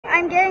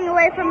I'm getting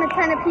away from a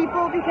ton of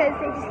people because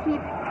they just keep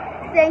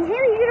saying, hey,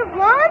 are you gonna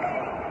vlog?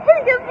 Hey, are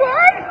you gonna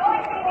vlog?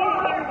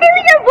 Hey, are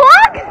you gonna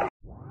vlog?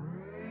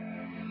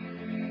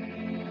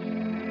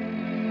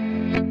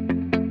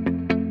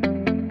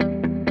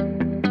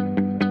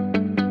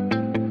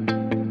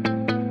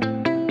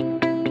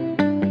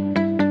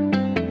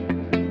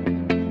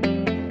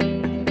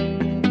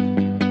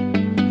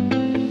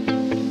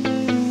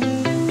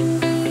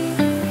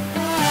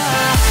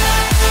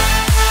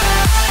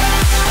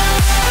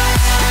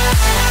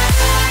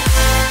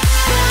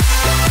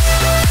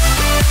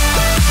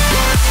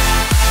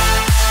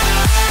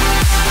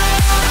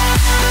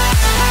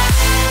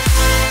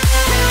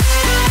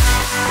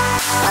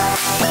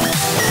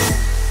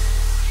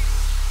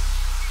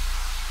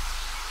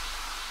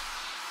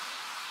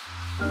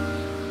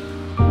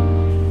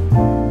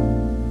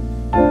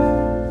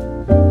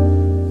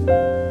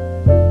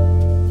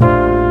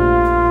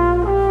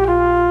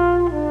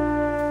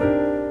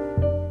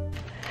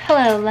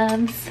 Hello,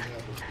 loves.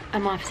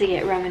 I'm off to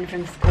get Roman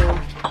from school.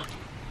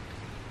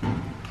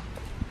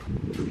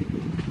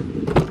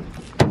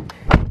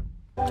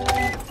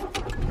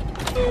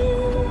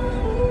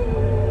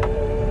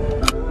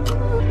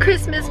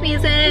 Christmas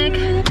music.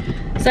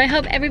 So I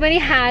hope everybody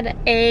had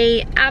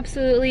a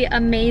absolutely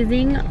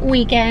amazing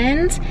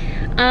weekend.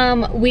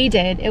 We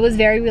did. It was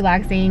very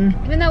relaxing.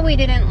 Even though we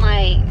didn't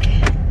like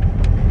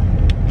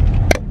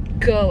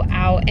go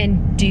out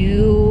and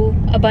do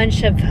a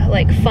bunch of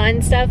like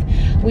fun stuff,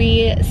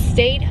 we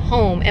stayed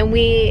home and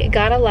we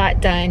got a lot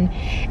done,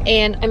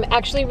 and I'm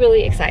actually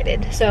really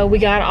excited. So we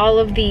got all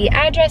of the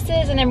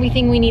addresses and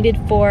everything we needed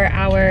for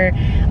our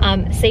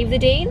save the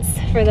dates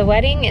for the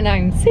wedding, and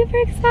I'm super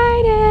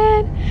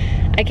excited.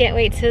 I can't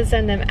wait to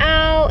send them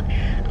out.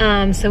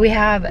 So we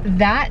have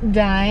that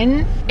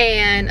done.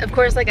 And of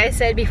course, like I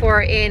said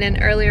before in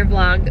an earlier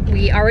vlog,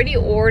 we already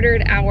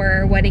ordered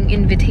our wedding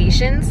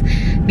invitations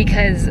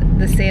because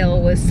the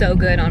sale was so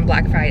good on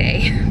Black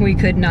Friday. We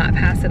could not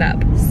pass it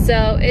up.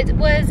 So it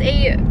was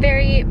a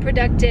very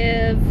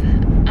productive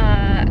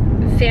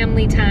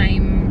family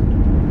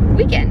time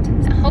weekend.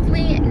 So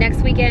hopefully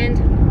next weekend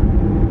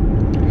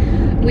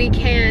we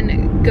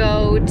can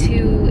go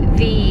to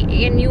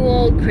the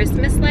annual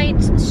Christmas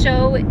lights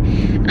show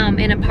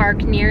in a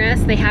park near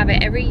us. They have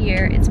it every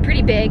year. It's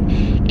pretty big,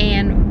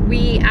 and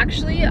we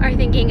actually are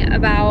thinking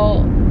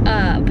about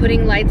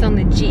putting lights on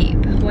the Jeep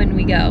when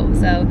we go.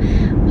 So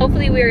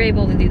hopefully we're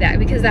able to do that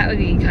because that would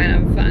be kind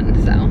of fun.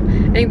 So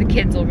I think the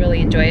kids will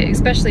really enjoy it,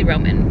 especially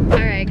Roman. All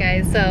right,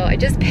 guys, so I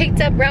just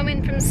picked up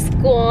Roman from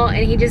school,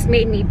 and he just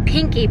made me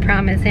pinky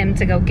promise him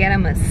to go get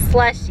him a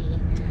slushie.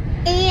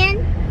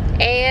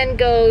 And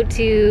go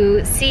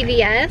to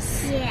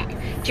CVS. Yes.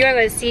 Do you want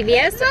to go to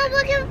CVS? Mom,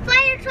 look at the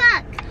fire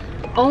truck.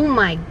 Oh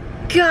my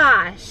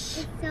gosh.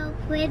 It's so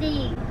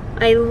pretty.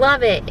 I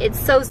love it. It's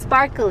so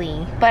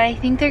sparkly. But I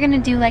think they're gonna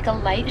do like a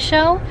light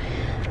show,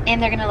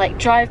 and they're gonna like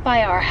drive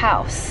by our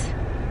house.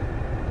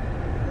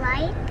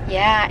 Light?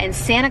 Yeah, and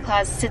Santa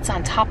Claus sits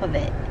on top of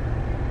it.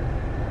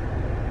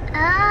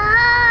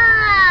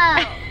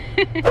 Oh!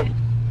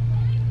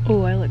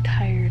 Oh, I look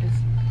tired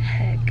as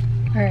heck.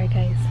 All right,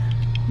 guys.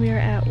 We are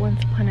at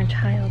Once Upon a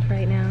Child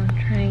right now,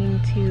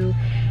 trying to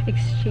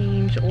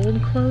exchange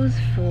old clothes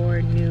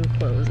for new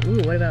clothes.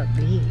 Ooh, what about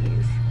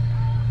these?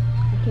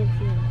 I can't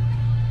see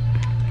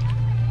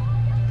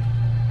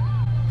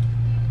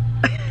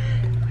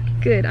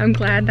them. Good, I'm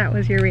glad that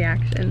was your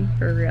reaction,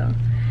 for real.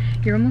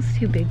 You're almost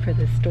too big for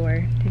this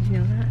store. Did you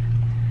know that?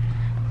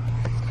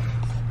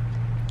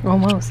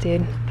 Almost,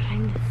 dude. But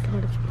I'm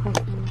sort of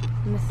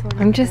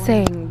I'm just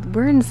saying,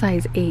 we're in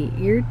size 8,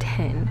 you're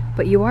 10,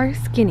 but you are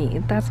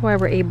skinny. That's why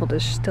we're able to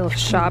still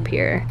shop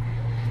here.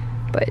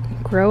 But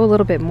grow a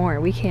little bit more.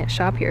 We can't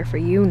shop here for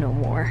you no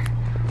more.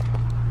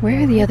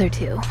 Where are the other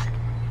two?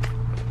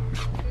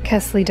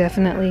 Kesley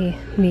definitely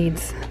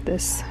needs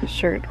this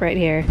shirt right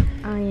here.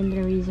 I am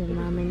the reason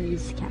Mama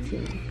needs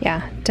caffeine.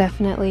 Yeah,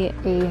 definitely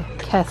a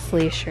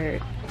Kesley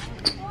shirt.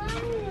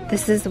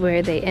 This is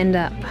where they end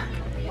up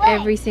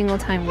every single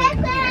time we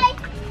come here.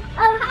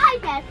 Oh, hi,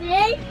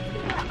 Kesley.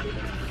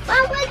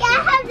 Mom, look, I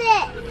have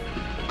it.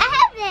 I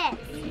have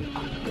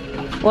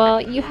this. Well,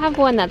 you have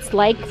one that's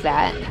like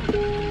that.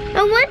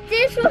 I want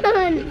this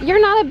one. You're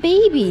not a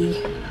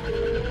baby.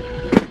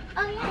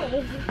 Oh,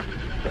 yay.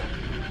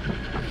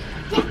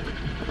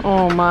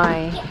 Oh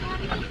my.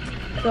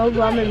 Go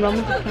Roman's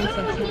a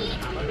princess.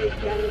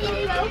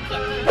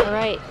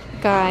 Alright,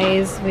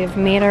 guys, we've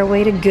made our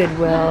way to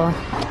Goodwill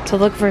to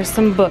look for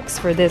some books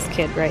for this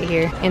kid right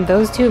here. And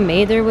those two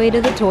made their way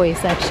to the toy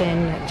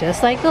section,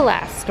 just like the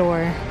last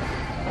store.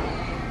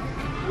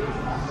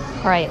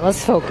 Alright,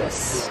 let's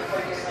focus.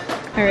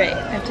 Alright,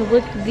 I have to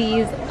look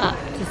these up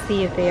to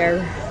see if they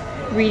are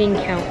reading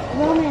count.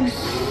 Roman.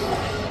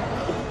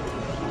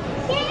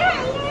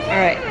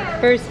 Alright,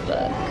 first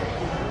book.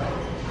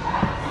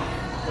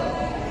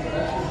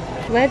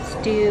 Let's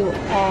do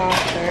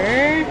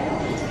author.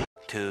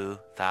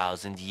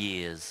 2,000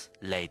 years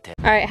later.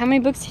 Alright, how many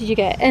books did you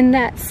get in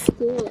that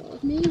school?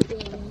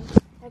 Amazing.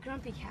 A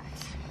grumpy cat.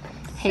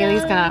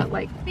 Haley's gonna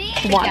like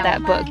want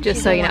that book,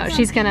 just so you know.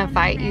 She's gonna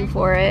fight you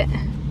for it.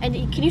 And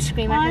can you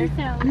scream at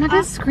her? I'm not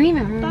gonna scream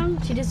at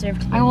her. She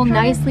deserved it. I will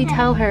nicely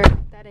tell her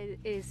that it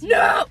is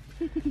your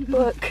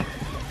book.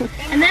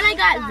 And then I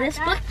got this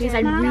book because I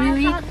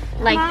really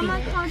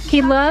like these.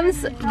 He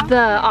loves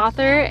the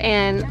author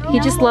and he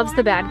just loves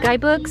the bad guy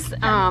books.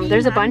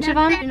 There's a bunch of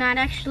them. They're not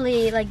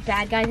actually like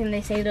bad guys, and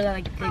they say they're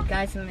like good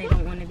guys and they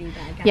don't want to be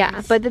bad guys.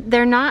 Yeah, but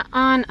they're not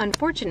on,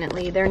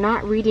 unfortunately, they're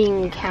not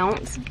reading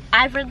counts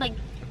I've read like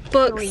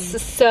books. 3.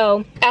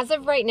 So as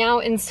of right now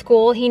in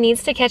school, he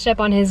needs to catch up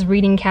on his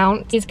reading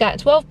count. He's got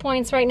 12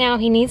 points right now.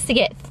 He needs to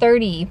get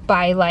 30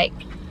 by like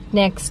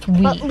next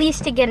week. Well, at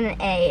least to get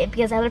an A,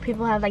 because other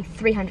people have like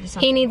 300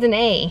 something. He needs an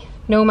A,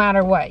 no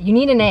matter what. You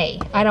need an A.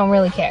 I don't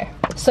really care.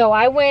 So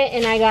I went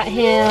and I got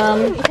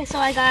him. Okay, so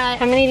I got.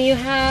 How many do you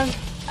have?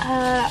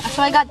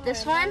 So I got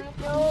this one.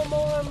 No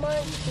more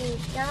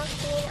monkeys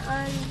jumping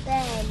on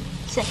bed.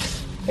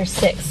 6. There's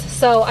 6.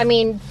 So I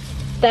mean,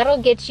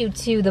 that'll get you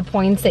to the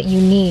points that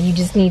you need. You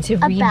just need to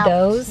read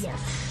those.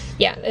 Yes.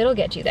 Yeah, it'll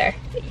get you there.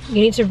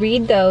 You need to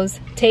read those,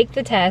 take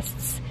the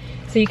tests,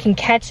 so you can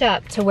catch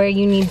up to where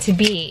you need to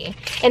be.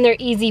 And they're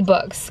easy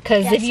books,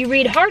 because if you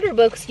read harder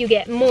books, you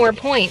get more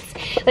points.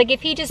 Like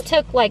if he just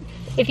took like,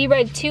 if he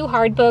read 2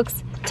 hard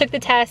books, took the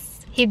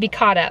tests, he'd be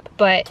caught up.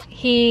 But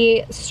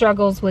he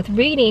struggles with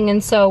reading,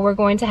 and so we're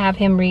going to have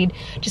him read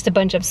just a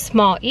bunch of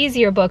small,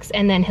 easier books,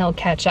 and then he'll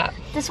catch up.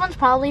 This one's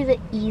probably the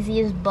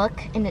easiest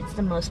book, and it's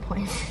the most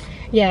points.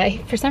 Yeah,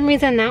 for some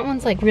reason that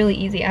one's like really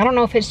easy. I don't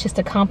know if it's just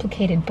a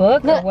complicated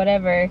book or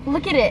whatever.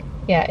 Look at it.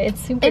 Yeah,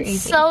 it's super easy.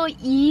 It's so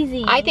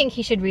easy. I think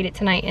he should read it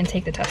tonight and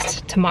take the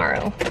test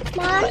tomorrow.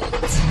 Mom,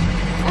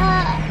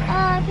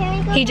 can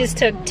we go? He just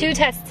took 2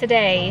 tests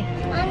today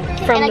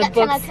And I got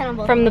 10 out of 10 on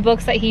both. from the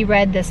books that he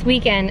read this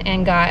weekend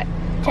and got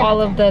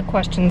all of the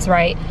questions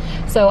right.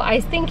 So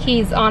I think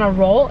he's on a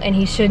roll and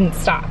he shouldn't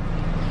stop.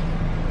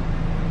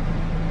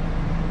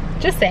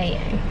 Just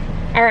saying.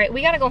 All right,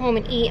 we gotta go home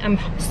and eat. I'll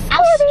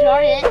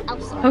start it.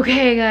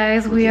 Okay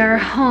guys, we are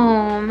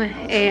home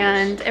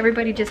and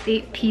everybody just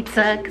ate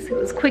pizza because it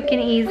was quick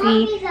and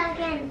easy. Pizza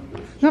again.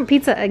 You want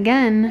pizza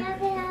again? Yeah,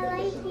 but I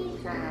like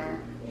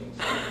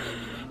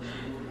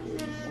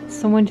pizza.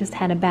 Someone just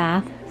had a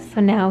bath, so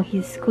now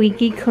he's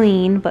squeaky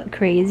clean but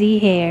crazy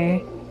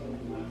hair.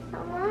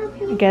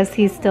 I guess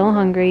he's still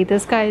hungry.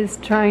 This guy is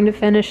trying to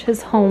finish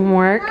his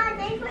homework. Mom,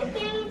 thanks for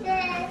getting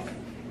this.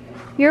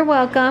 You're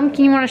welcome.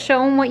 Can you want to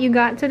show him what you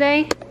got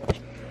today?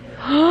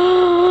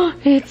 Oh,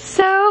 it's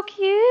so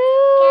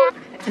cute.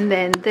 And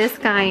then this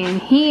guy in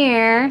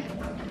here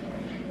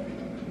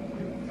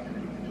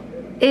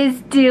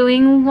is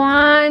doing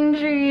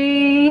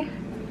laundry.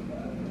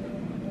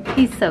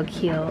 He's so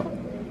cute.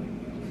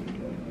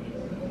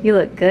 You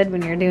look good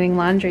when you're doing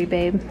laundry,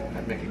 babe.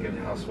 I'd make a good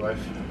housewife.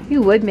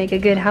 You would make a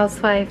good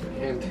housewife.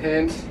 Hint,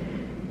 hint.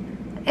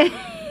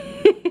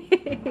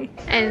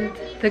 And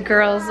the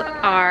girls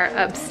are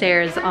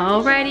upstairs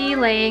already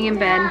laying in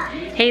bed.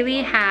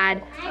 Haley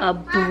had a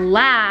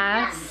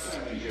blast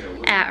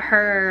at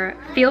her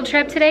field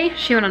trip today.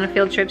 She went on a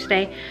field trip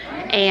today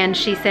and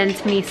she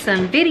sent me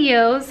some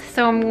videos,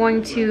 so I'm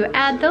going to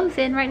add those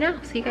in right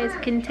now so you guys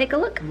can take a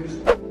look.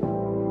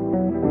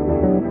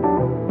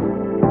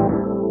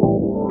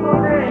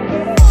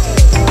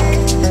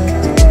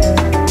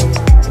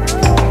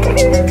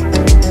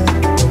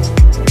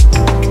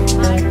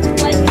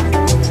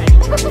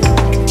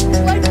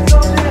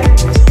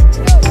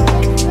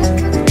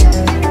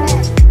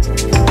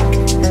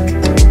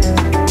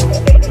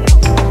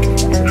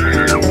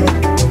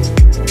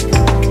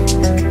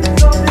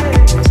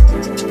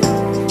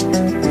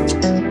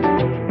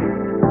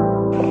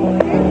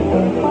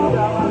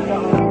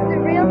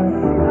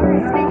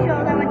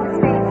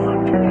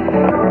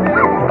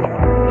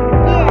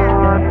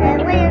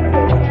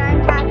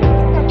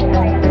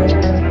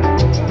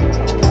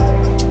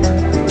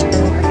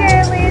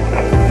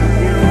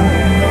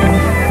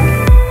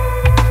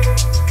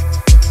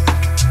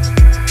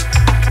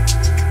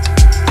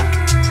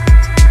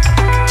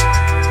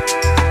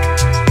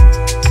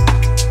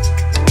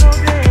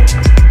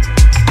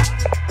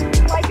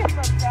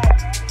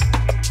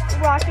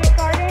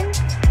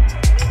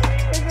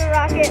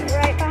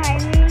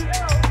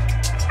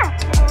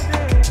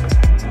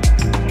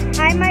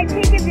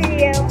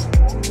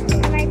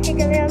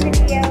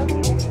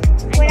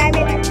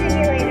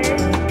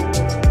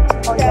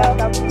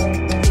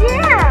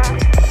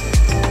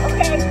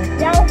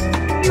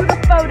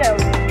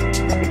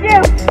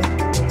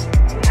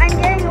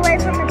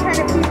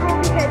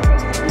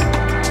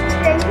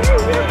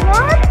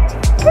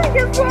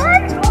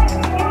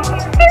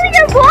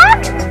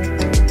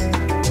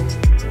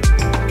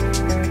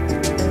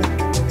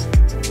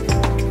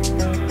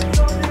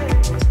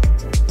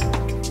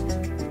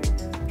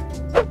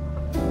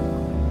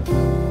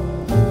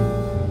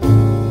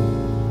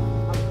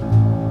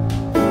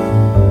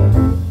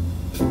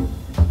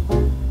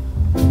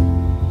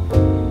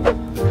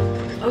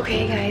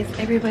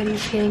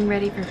 Everybody's getting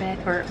ready for bed,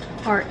 or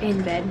are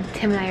in bed.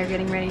 Tim and I are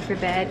getting ready for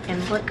bed,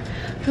 and look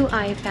who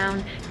I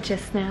found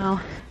just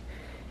now.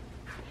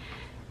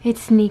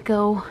 It's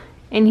Nico,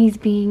 and he's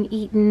being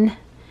eaten,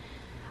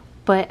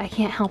 but I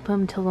can't help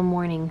him till the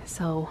morning,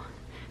 so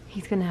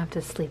he's gonna have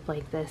to sleep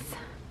like this.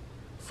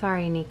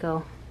 Sorry,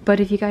 Nico. But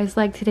if you guys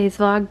like today's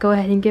vlog, go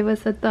ahead and give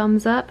us a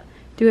thumbs up.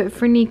 Do it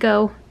for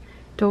Nico.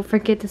 Don't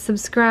forget to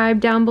subscribe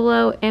down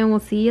below, and we'll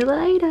see you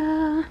later.